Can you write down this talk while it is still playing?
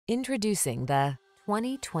Introducing the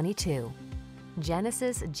 2022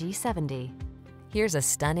 Genesis G70. Here's a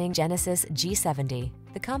stunning Genesis G70,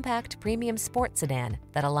 the compact premium sports sedan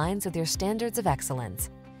that aligns with your standards of excellence.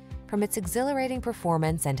 From its exhilarating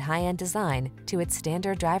performance and high-end design to its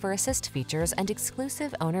standard driver assist features and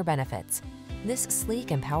exclusive owner benefits, this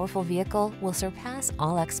sleek and powerful vehicle will surpass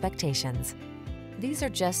all expectations. These are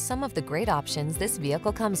just some of the great options this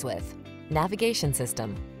vehicle comes with: navigation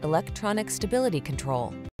system, electronic stability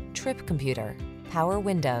control, trip computer, power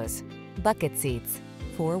windows, bucket seats,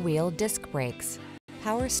 four-wheel disc brakes,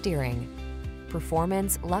 power steering.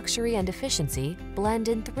 Performance, luxury, and efficiency blend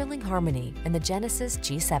in thrilling harmony in the Genesis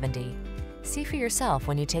G70. See for yourself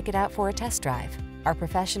when you take it out for a test drive. Our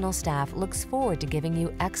professional staff looks forward to giving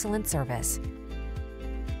you excellent service.